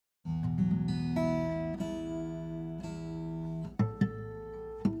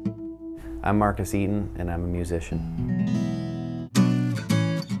I'm Marcus Eaton, and I'm a musician.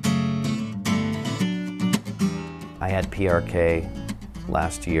 I had PRK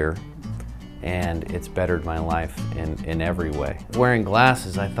last year, and it's bettered my life in every way. Wearing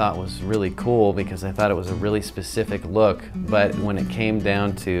glasses I thought was really cool because I thought it was a really specific look, but when it came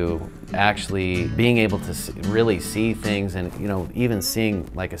down to actually being able to really see things, and even seeing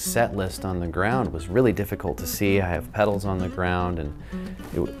like a set list on the ground was really difficult to see. I have pedals on the ground, and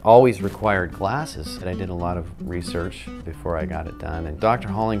it always required glasses. And I did a lot of research before I got it done, and Dr.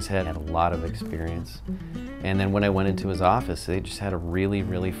 Hollingshead had a lot of experience. And then when I went into his office, they just had a really,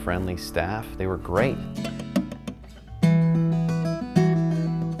 really friendly staff. They were great.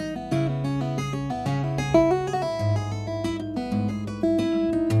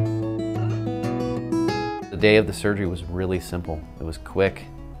 The day of the surgery was really simple. It was quick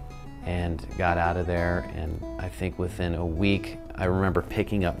and got out of there, and I think within a week, I remember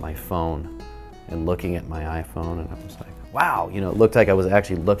picking up my phone and looking at my iPhone, and I was like, wow, it looked like I was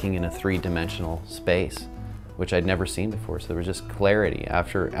actually looking in a three-dimensional space, which I'd never seen before. So there was just clarity.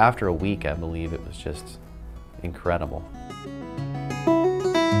 After a week, I believe, it was just incredible.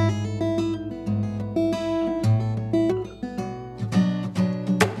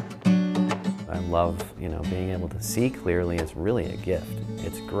 I love, being able to see clearly is really a gift.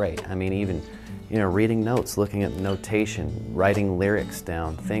 It's great. I mean, even, reading notes, looking at notation, writing lyrics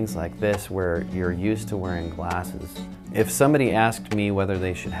down, things like this where you're used to wearing glasses. If somebody asked me whether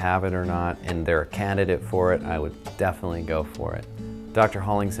they should have it or not, and they're a candidate for it, I would definitely go for it. Dr.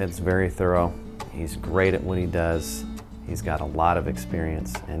 Hollingshead's very thorough. He's great at what he does. He's got a lot of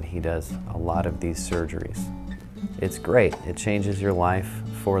experience, and he does a lot of these surgeries. It's great. It changes your life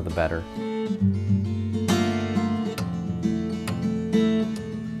for the better.